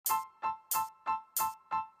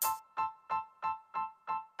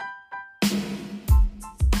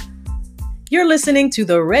You're listening to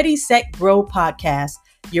the Ready, Set, Grow podcast,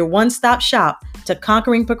 your one-stop shop to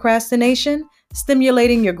conquering procrastination,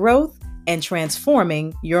 stimulating your growth, and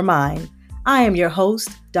transforming your mind. I am your host,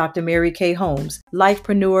 Dr. Mary Kaye Holmes,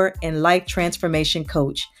 lifepreneur and life transformation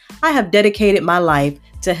coach. I have dedicated my life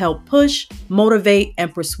to help push, motivate,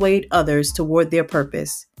 and persuade others toward their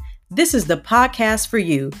purpose. This is the podcast for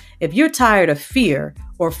you if you're tired of fear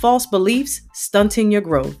or false beliefs stunting your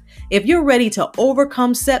growth, if you're ready to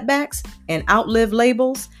overcome setbacks and outlive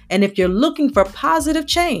labels, and if you're looking for positive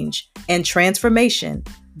change and transformation.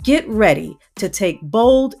 Get ready to take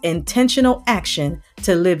bold, intentional action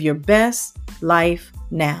to live your best life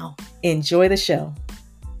now. Enjoy the show.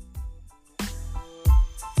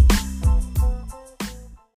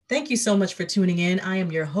 Thank you so much for tuning in. I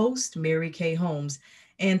am your host, Mary Kaye Holmes.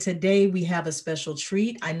 And today we have a special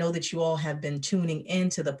treat. I know that you all have been tuning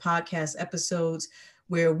into the podcast episodes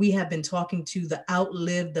where we have been talking to the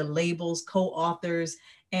Outlive the Labels co-authors.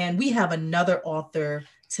 And we have another author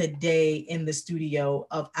today in the studio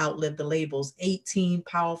of Outlive the Labels, 18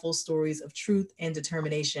 Powerful Stories of Truth and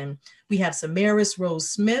Determination. We have Samaris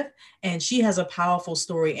Rose-Smith, and she has a powerful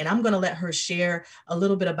story, and I'm going to let her share a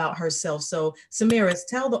little bit about herself. So Samaris,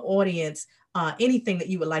 tell the audience anything that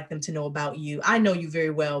you would like them to know about you. I know you very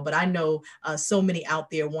well, but I know so many out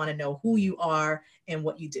there want to know who you are and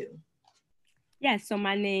what you do. Yeah, so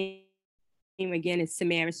my name again is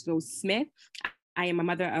Samaris Rose-Smith. I am a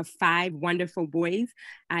mother of 5 wonderful boys.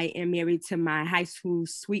 I am married to my high school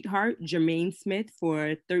sweetheart, Jermaine Smith,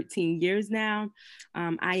 for 13 years now.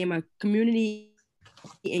 I am a community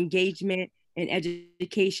engagement and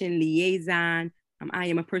education liaison. I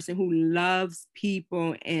am a person who loves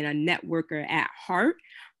people and a networker at heart.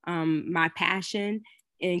 My passion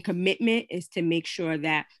and commitment is to make sure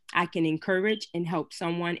that I can encourage and help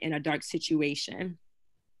someone in a dark situation.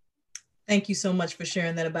 Thank you so much for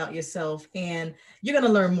sharing that about yourself. And you're going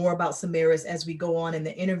to learn more about Samaris as we go on in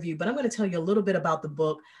the interview, but I'm going to tell you a little bit about the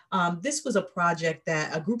book. This was a project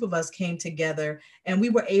that a group of us came together, and we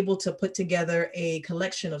were able to put together a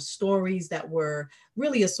collection of stories that were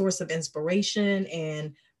really a source of inspiration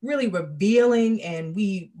and really revealing. And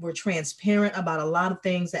we were transparent about a lot of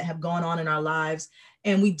things that have gone on in our lives.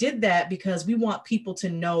 And we did that because we want people to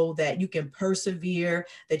know that you can persevere,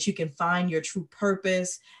 that you can find your true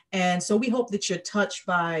purpose. And so we hope that you're touched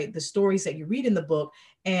by the stories that you read in the book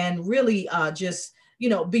and really just,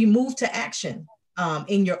 be moved to action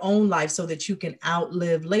in your own life so that you can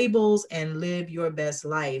outlive labels and live your best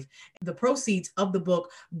life. The proceeds of the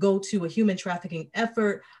book go to a human trafficking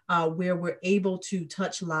effort where we're able to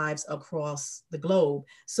touch lives across the globe.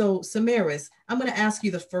 So Samaris, I'm going to ask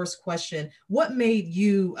you the first question. What made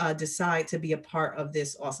you decide to be a part of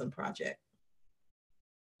this awesome project?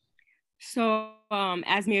 So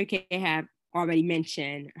as Mary Kaye had already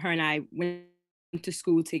mentioned, her and I went to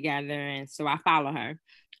school together. And so I follow her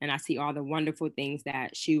and I see all the wonderful things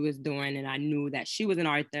that she was doing. And I knew that she was an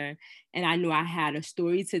author and I knew I had a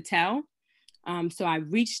story to tell. So I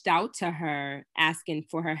reached out to her asking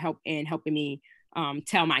for her help in helping me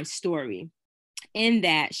tell my story. In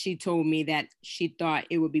that, she told me that she thought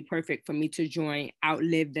it would be perfect for me to join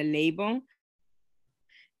Outlive the Label.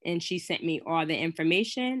 And she sent me all the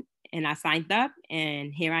information and I signed up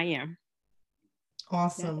and here I am.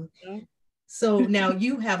 Awesome. So now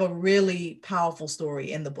you have a really powerful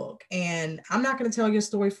story in the book, and I'm not going to tell your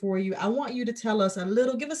story for you. I want you to tell us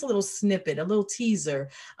give us a little snippet, a little teaser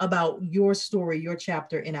about your story, your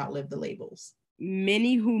chapter in Outlive the Labels.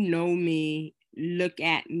 Many who know me look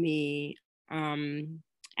at me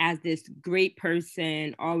as this great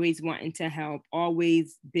person, always wanting to help,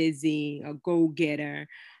 always busy, a go-getter.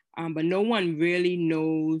 But no one really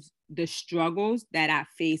knows the struggles that I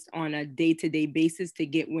face on a day-to-day basis to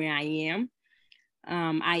get where I am.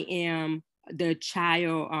 I am the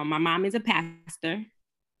child, my mom is a pastor,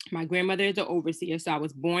 my grandmother is an overseer, so I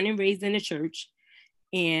was born and raised in the church.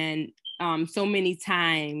 And so many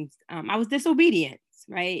times I was disobedient,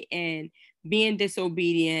 right? And being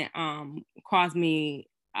disobedient caused me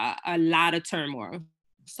a lot of turmoil.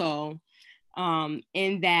 So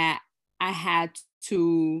in that, I had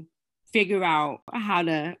to figure out how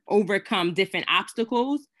to overcome different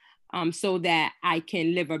obstacles so that I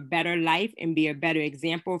can live a better life and be a better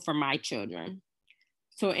example for my children.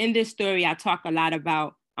 So in this story, I talk a lot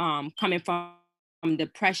about coming from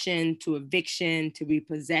depression to eviction to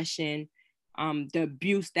repossession, the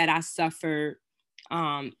abuse that I suffered,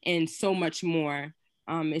 and so much more.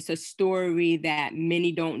 It's a story that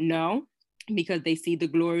many don't know because they see the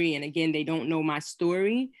glory, and again, they don't know my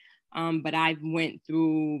story. But I went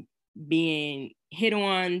through being hit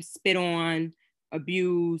on, spit on,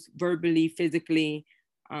 abused verbally, physically,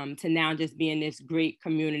 to now just being this great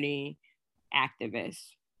community activist.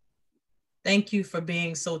 Thank you for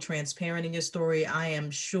being so transparent in your story. I am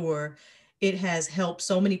sure it has helped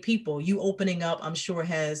so many people. You opening up, I'm sure,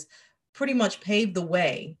 has pretty much paved the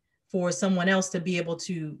way for someone else to be able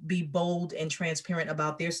to be bold and transparent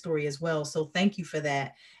about their story as well. So thank you for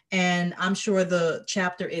that. And I'm sure the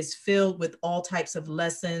chapter is filled with all types of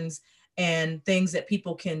lessons and things that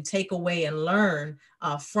people can take away and learn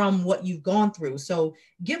from what you've gone through. So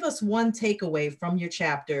give us one takeaway from your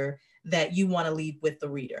chapter that you want to leave with the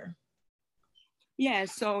reader. Yeah,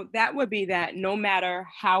 so that would be that no matter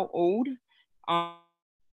how old,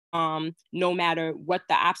 no matter what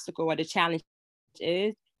the obstacle or the challenge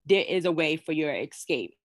is, there is a way for your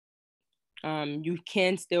escape. You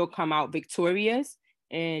can still come out victorious,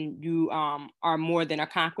 and you are more than a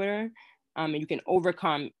conqueror, and you can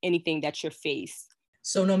overcome anything that you're faced.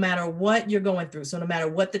 So no matter what you're going through, so no matter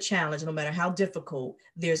what the challenge, no matter how difficult,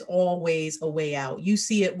 there's always a way out. You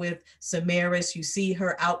see it with Samaris, you see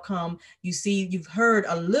her outcome, you've heard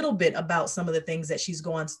a little bit about some of the things that she's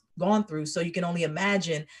gone through. So you can only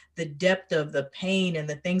imagine the depth of the pain and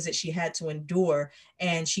the things that she had to endure.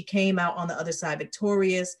 And she came out on the other side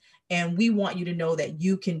victorious. And we want you to know that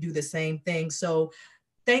you can do the same thing. So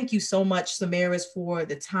thank you so much, Samaris, for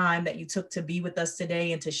the time that you took to be with us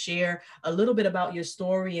today and to share a little bit about your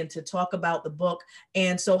story and to talk about the book.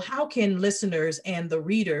 And so how can listeners and the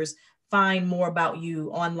readers find more about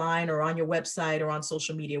you online or on your website or on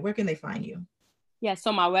social media? Where can they find you? Yeah,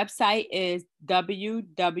 so my website is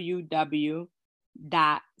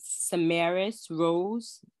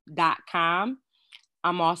www.samarisrose.com.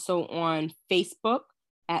 I'm also on Facebook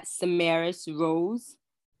at Samaris Rose.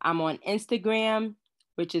 I'm on Instagram,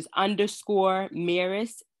 which is _Maris,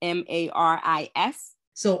 Maris.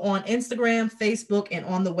 So on Instagram, Facebook, and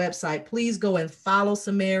on the website, please go and follow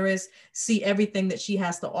Samaris, see everything that she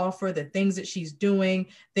has to offer, the things that she's doing,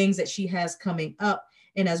 things that she has coming up.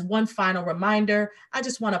 And as one final reminder, I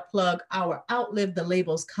just want to plug our Outlive the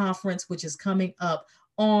Labels conference, which is coming up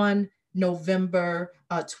on November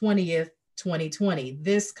 20th, 2020.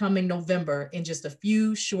 This coming November, in just a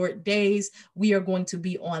few short days, we are going to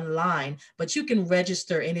be online, but you can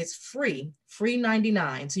register and it's free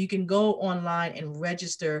 99. So you can go online and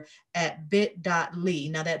register at bit.ly.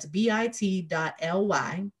 Now that's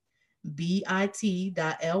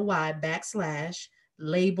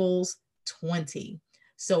bit.ly/labels20.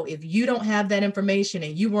 So if you don't have that information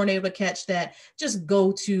and you weren't able to catch that, just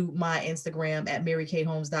go to my Instagram at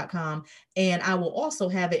marykayholmes.com. And I will also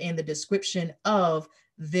have it in the description of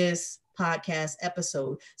this podcast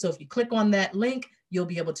episode. So if you click on that link, you'll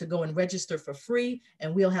be able to go and register for free.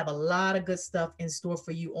 And we'll have a lot of good stuff in store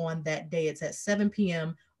for you on that day. It's at 7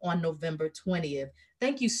 p.m. on November 20th.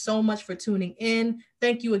 Thank you so much for tuning in.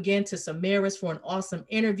 Thank you again to Samaris for an awesome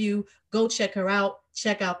interview. Go check her out,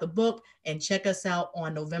 check out the book, and check us out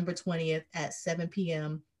on November 20th at 7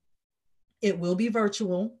 p.m. It will be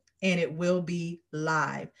virtual and it will be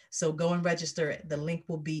live. So go and register. The link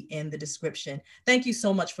will be in the description. Thank you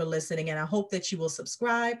so much for listening. And I hope that you will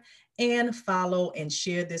subscribe and follow and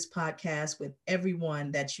share this podcast with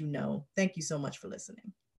everyone that you know. Thank you so much for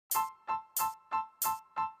listening.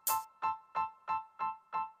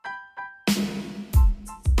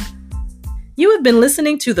 You have been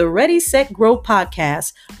listening to the Ready, Set, Grow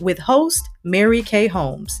podcast with host Mary Kaye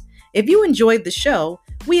Holmes. If you enjoyed the show,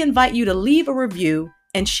 we invite you to leave a review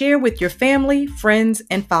and share with your family, friends,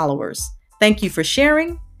 and followers. Thank you for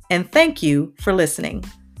sharing, and thank you for listening.